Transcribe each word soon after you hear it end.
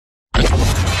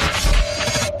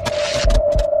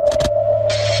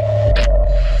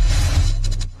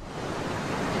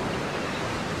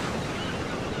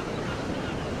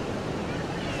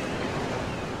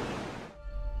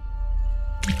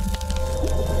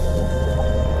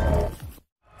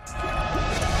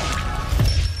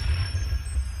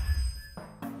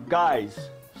Guys,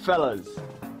 fellas,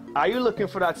 are you looking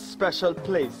for that special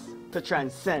place to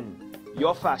transcend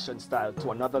your fashion style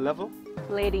to another level?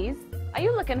 Ladies, are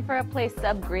you looking for a place to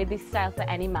upgrade the style for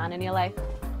any man in your life?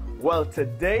 Well,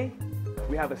 today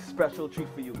we have a special treat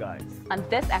for you guys. On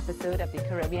this episode of the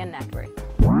Caribbean Networth.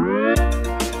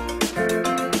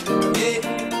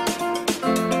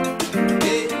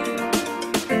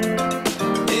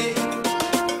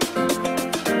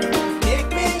 Take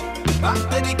me back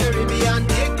to the Caribbean,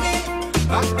 take me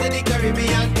back to the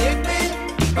Caribbean, take me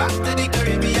back to the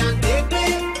Caribbean, take me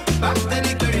back to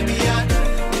the Caribbean.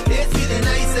 The days feeling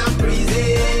nice and breezy,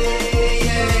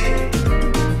 yeah.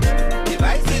 The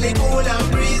vibes feeling cool and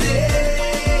breezy,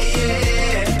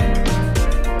 yeah.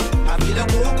 I feel a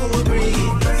cool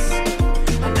breeze,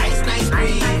 a nice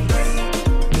breeze,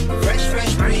 fresh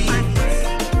breeze,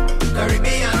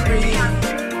 Caribbean breeze.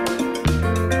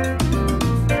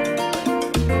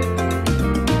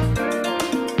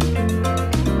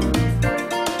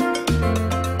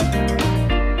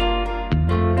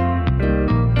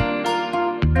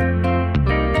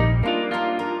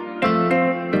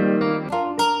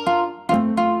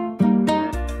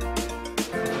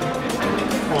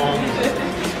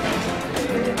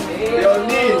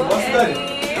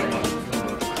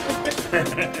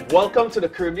 Welcome to the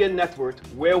Caribbean Networth,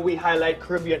 where we highlight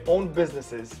Caribbean-owned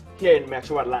businesses here in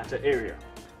Metro Atlanta area.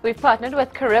 We've partnered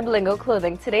with Carib Lingo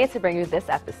Clothing today to bring you this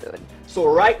episode. So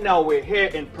right now we're here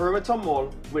in Perimeter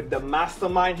Mall with the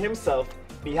mastermind himself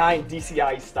behind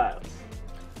DCI Styles.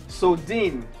 So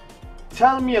Dean,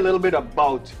 tell me a little bit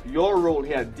about your role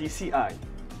here at DCI.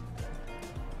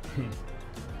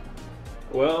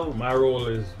 Well, my role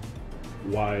is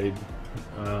wide.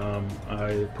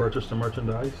 I purchase the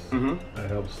merchandise, I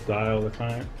help style the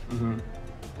client,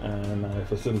 and I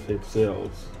facilitate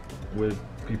sales with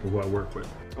people who I work with.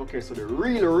 Okay, so the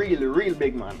real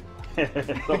big man.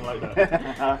 Something like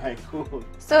that. All right, cool.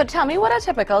 So tell me what a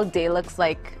typical day looks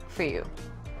like for you.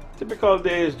 Typical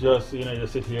day is just, you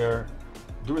sit here.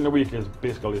 During the week is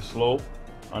basically slow.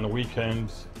 On the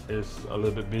weekends it's a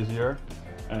little bit busier.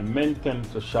 And men tend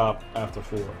to shop after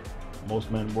 4.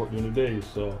 Most men work during the day,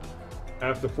 so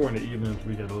after 4 in the evenings,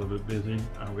 we get a little bit busy,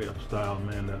 and we have style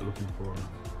men that are looking for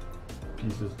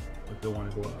pieces if they want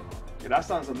to go out. Yeah, that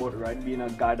sounds about right. Being a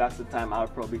guy, that's the time I'll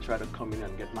probably try to come in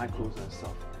and get my clothes and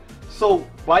stuff. So,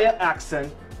 by your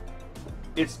accent,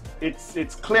 it's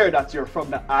clear that you're from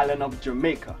the island of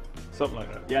Jamaica. Something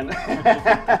like that.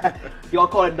 Yeah. Y'all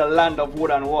call it the land of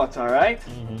wood and water, right?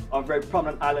 A very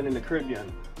prominent island in the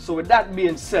Caribbean. So, with that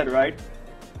being said, right,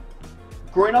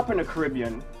 growing up in the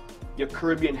Caribbean, your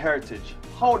Caribbean heritage,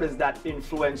 how does that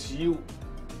influence you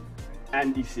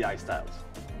and DCI Styles?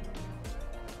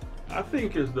 I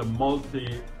think it's the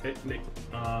multi-ethnic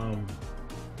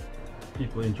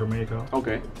people in Jamaica.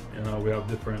 Okay. We have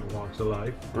different walks of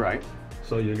life. Right.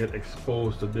 So you get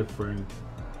exposed to different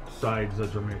sides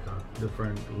of Jamaica,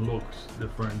 different looks,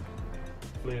 different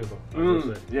flavor.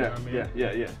 Yeah,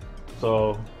 yeah.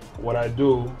 So what I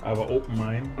do, I have an open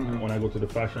mind when I go to the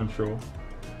fashion show.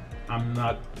 I'm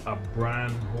not a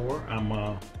brand whore,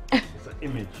 it's an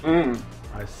image.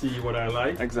 I see what I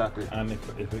like. Exactly. And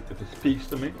if it speaks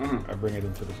to me, I bring it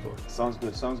into the store. Sounds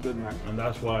good, man. And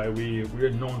that's why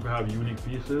we're known to have unique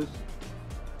pieces.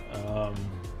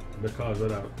 Because of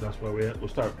that, that's why we'll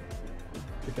start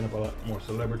picking up a lot more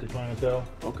celebrity clientele.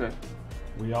 Okay.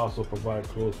 We also provide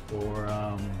clothes for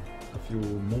a few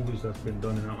movies that's been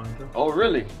done in Atlanta. Oh,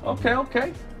 really?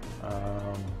 Okay.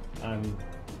 And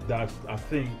that's, I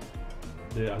think,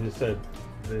 as you said,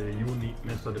 the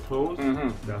uniqueness of the clothes,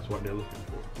 that's what they're looking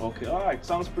for. Okay, all right,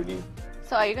 sounds pretty.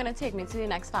 So are you going to take me to the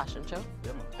next fashion show?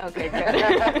 Yeah, man. Okay,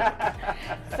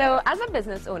 good. So as a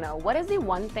business owner, what is the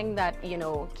one thing that,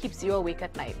 keeps you awake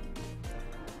at night?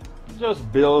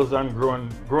 Just bills and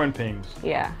growing pains.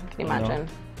 Yeah, I can imagine.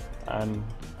 And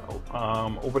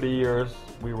over the years,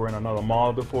 we were in another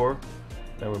mall before.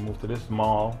 Then we moved to this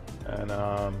mall, and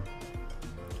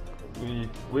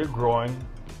we're growing,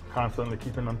 constantly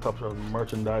keeping on top of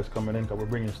merchandise coming in, because we're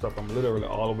bringing stuff from literally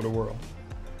all over the world.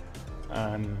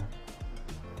 And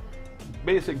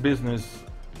basic business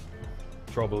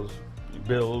troubles,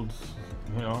 bills,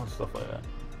 stuff like that.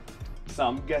 So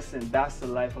I'm guessing that's the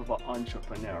life of an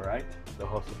entrepreneur, right? The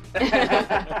hustle.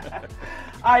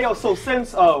 So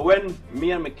since when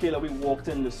me and Keela, we walked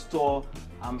in the store,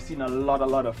 I'm seeing a lot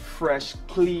of fresh,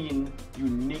 clean,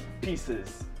 unique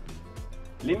pieces.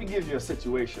 Let me give you a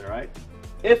situation, right?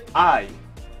 If I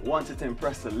wanted to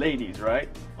impress the ladies, right?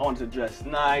 I want to dress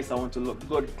nice, I want to look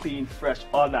good, clean, fresh,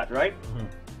 all that, right?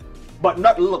 But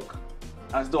not look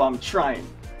as though I'm trying.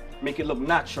 Make it look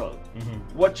natural.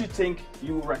 What you think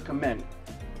you recommend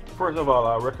first of all,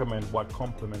 I recommend what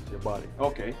complements your body.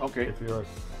 Okay, okay. If you're a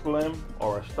slim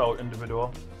or a stout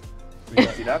individual, we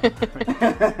got, See that?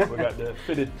 we got the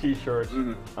fitted t-shirts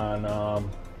and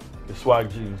the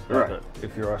swag jeans. Right.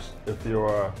 If you're a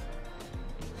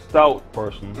stout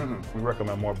person, we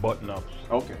recommend more button-ups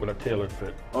with a tailored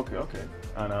fit. Okay, okay.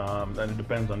 And it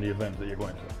depends on the event that you're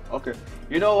going to. Okay.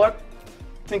 You know what?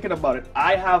 Thinking about it,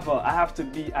 I have to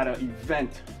be at an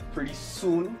event pretty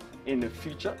soon in the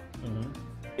future.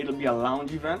 It'll be a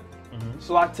lounge event.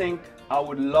 So I think I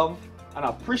would love and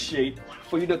appreciate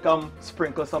for you to come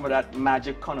sprinkle some of that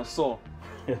magic connoisseur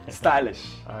stylish.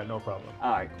 All right, no problem.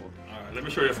 All right, cool. All right, let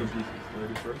me show you a few pieces.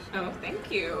 Ready first? Oh,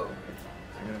 thank you.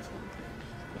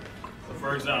 So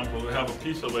for example, we have a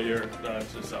piece over here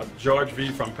that's just a George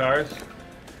V from Paris.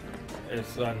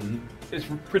 It's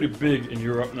pretty big in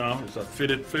Europe now. It's a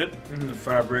fitted fit. The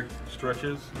fabric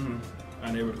stretches,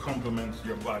 and it would complement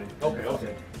your body. Okay,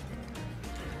 okay.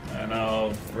 And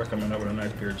I'll recommend that with a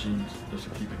nice pair of jeans, just to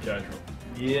keep it casual.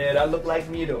 Yeah, that look like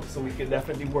me though, so we can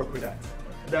definitely work with that.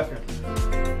 Definitely.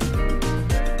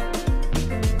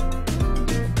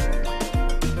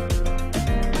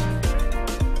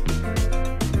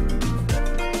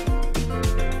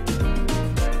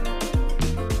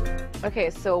 Okay,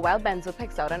 so while Benzo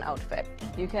picks out an outfit,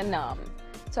 you can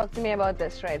talk to me about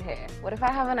this right here. What if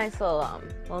I have a nice little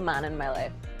man in my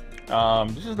life?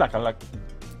 This is like a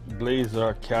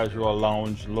blazer casual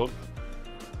lounge look.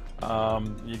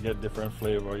 You get different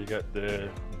flavor. You get the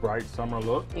bright summer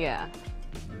look. Yeah.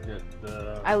 You get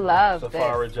the I love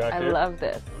safari this. jacket. I love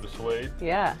this. With the suede.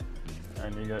 Yeah.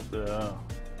 And you get the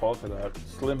polka dot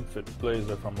slim fit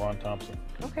blazer from Ron Thompson.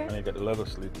 Okay. And you get the leather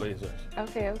sleeve blazers.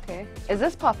 Okay, okay. Is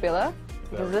this popular?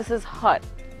 Because this is hot.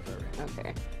 Very.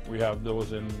 Okay. We have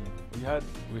those in,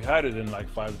 we had it in like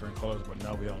 5 different colors, but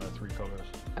now we only have 3 colors.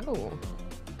 Oh.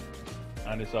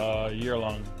 And it's a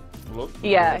year-long look.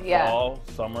 Yeah, yeah. Fall,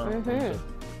 summer, winter.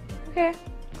 Okay,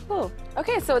 cool.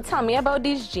 Okay, so tell me about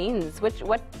these jeans.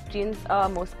 What jeans are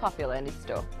most popular in the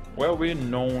store? Well, we're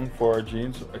known for our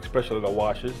jeans, especially the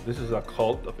washes. This is a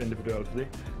cult of individuality.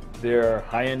 They're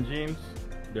high-end jeans.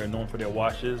 They're known for their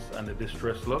washes and the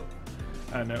distressed look.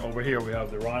 And then over here we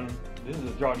have the Ron. This is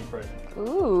a jogging press.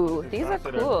 Ooh, these are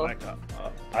cool. Like a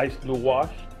ice blue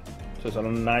wash. So it's a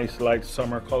nice light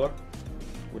summer color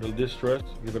with a little distress.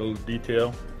 Give it a little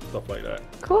detail, stuff like that.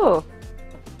 Cool.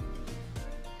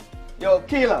 Yo,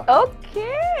 Keela.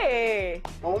 Okay.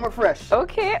 Moment fresh.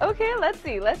 Okay, okay. Let's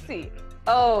see.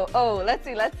 Oh, let's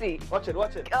see. Watch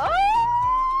it. Oh!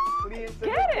 Please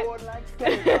Get it.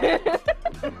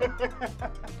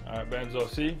 All right, Benzo,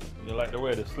 see? You like the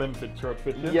way the slim fit shirt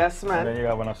fits you? Yes, man. And then you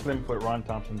have on a slim fit Ron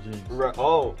Thompson jeans.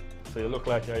 Oh. So you look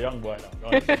like you're a young boy now,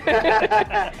 don't you?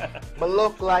 But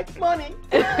look like money.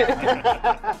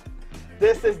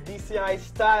 This is DCI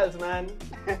Styles, man.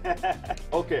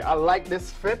 Okay, I like this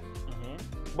fit,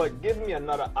 but give me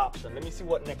another option. Let me see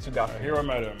what next you got. Here are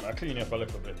my, I clean you up a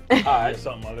little bit. All right.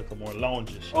 Something a little more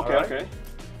loungish. Okay, all right? okay.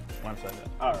 One second.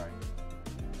 All right.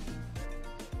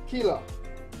 Keela,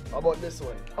 how about this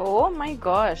one? Oh my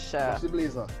gosh. What's the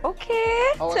blazer?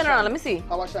 Okay. Turn around. Let me see.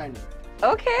 How about shiny?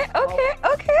 Okay. Ah!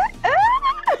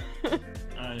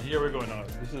 And here we go now.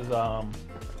 This is a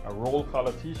roll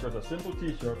collar t-shirt, a simple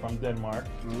t-shirt from Denmark.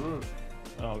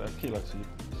 Oh, that's Keela. So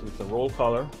it's a roll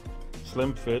collar,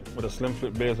 slim fit with a slim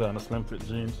fit blazer and a slim fit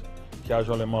jeans.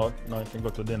 Casual mode. Now you can go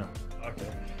to dinner. Okay.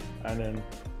 And then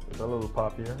there's a little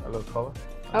pop here, a little color.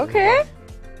 Okay.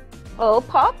 A little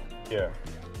pop. Yeah.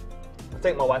 I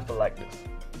think my wife will like this.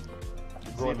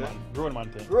 Grown man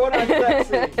thing. Grown and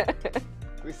sexy.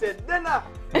 We said dinner.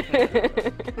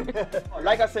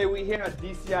 Like I say, we here at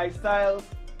DCI Styles,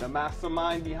 the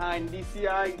mastermind behind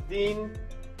DCI, Dean.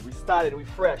 We started, we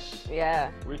fresh.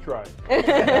 Yeah. We tried.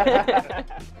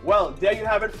 Well, there you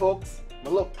have it, folks.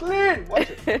 But look clean.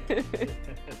 Watch it.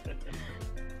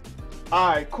 All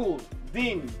right, cool.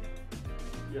 Dean.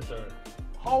 Yes, sir.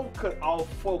 How could our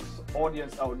folks,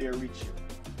 audience out there reach you?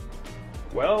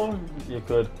 Well, you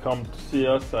could come to see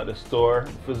us at the store.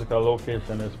 Physical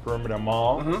location is Perimeter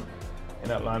Mall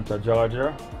in Atlanta,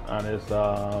 Georgia, and it's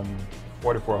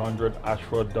 4400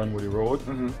 Ashford Dunwoody Road.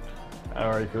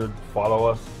 Or you could follow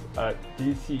us at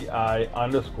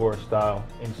DCI_style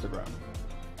Instagram.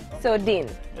 So Dean,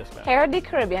 Yes, ma'am. here at the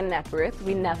Caribbean Networth,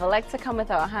 we never like to come with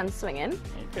our hands swinging.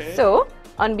 Okay. So,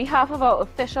 on behalf of our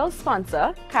official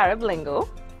sponsor, Carib Lingo,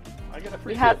 I get a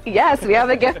we have we have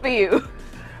a gift for you.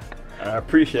 I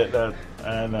appreciate that.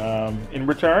 And in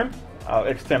return, I'll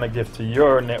extend a gift to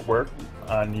your network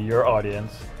and your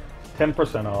audience.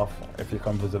 10% off if you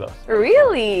come visit us.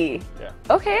 Really? Yeah.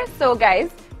 Okay, so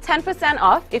guys, 10%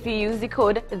 off if you use the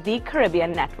code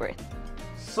TheCaribbeanNetWorth.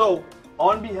 So,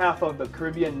 on behalf of the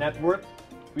Caribbean Network,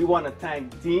 we want to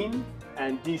thank Dean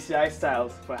and DCI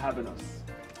Styles for having us.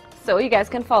 So you guys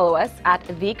can follow us at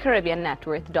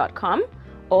TheCaribbeanNetWorth.com,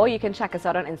 or you can check us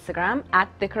out on Instagram at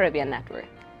TheCaribbeanNetWorth.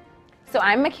 So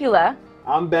I'm Keela.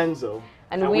 I'm Benzo.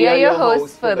 And we are your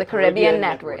hosts for the Caribbean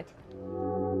Networth.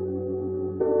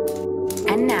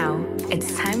 And now,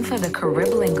 it's time for the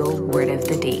Cariblingo Word of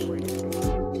the Day.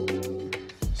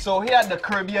 So here at the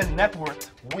Caribbean Network,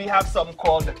 we have something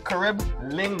called the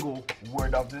Cariblingo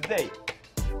Word of the Day.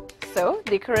 So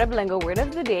the Cariblingo Word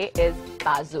of the Day is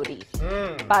bazodi.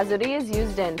 Bazodi is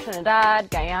used in Trinidad,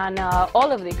 Guyana,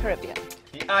 all over the Caribbean.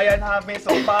 The iron have me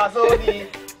some bazodi,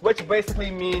 which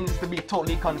basically means to be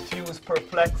totally confused,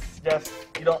 perplexed, just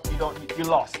you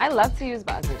lost. I love to use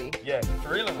bazodi. Yeah,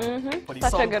 for real.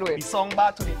 Such a good word. The song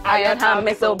back to the Iron have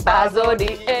me so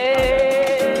bazodi.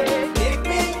 Take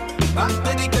me back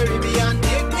to the Caribbean.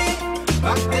 Take me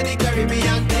back to the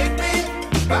Caribbean. Take me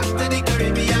back to the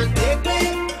Caribbean. Take me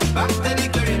back to the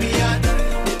Caribbean.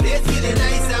 The place feeling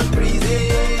nice and breezy.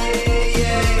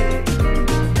 Yeah.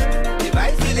 The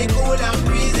vibes feeling cool and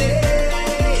breezy.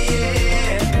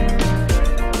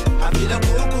 Yeah. I feel a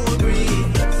cool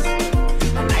breeze,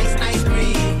 a nice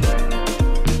breeze,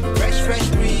 fresh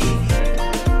breeze,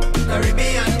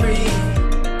 Caribbean breeze.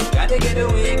 Gotta get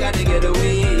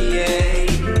away, yeah.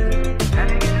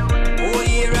 Oh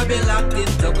yeah, I've been locked in,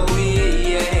 tuck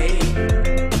away, yeah.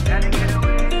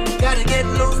 Gotta get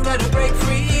loose, gotta break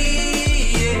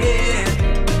free,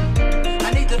 yeah.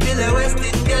 I need to feel a West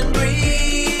Indian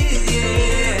breeze,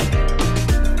 yeah.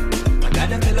 I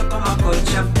gotta fill up on my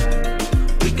culture,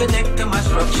 reconnect to my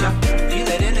structure. Feel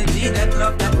that energy, that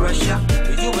love, that rush ya.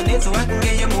 Rejuvenate so I can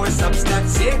get you more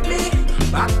substance. Take me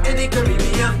back to the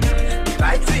Caribbean. The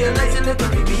vibes real nice in the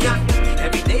Caribbean.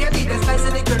 Every day I need a slice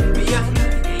in the Caribbean.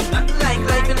 Ain't nothing like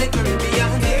life in the Caribbean.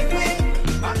 Take me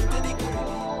back to the Caribbean.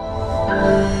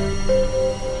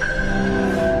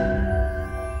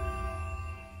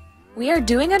 We are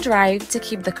doing a drive to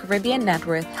keep the Caribbean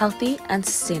Networth healthy and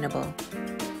sustainable.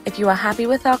 If you are happy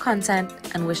with our content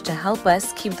and wish to help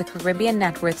us keep the Caribbean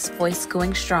Networth's voice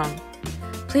going strong,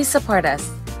 please support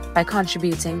us by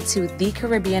contributing to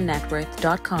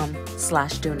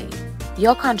TheCaribbeanNetWorth.com/donate.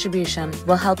 Your contribution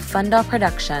will help fund our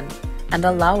production and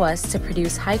allow us to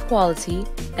produce high-quality,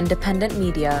 independent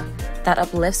media that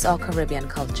uplifts our Caribbean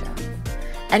culture.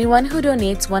 Anyone who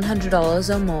donates $100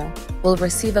 or more will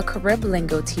receive a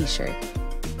Cariblingo t-shirt.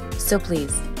 So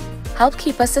please, help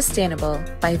keep us sustainable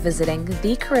by visiting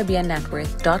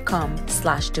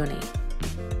TheCaribbeanNetWorth.com/donate.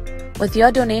 With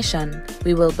your donation,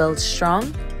 we will build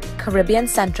strong,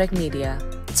 Caribbean-centric media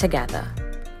together.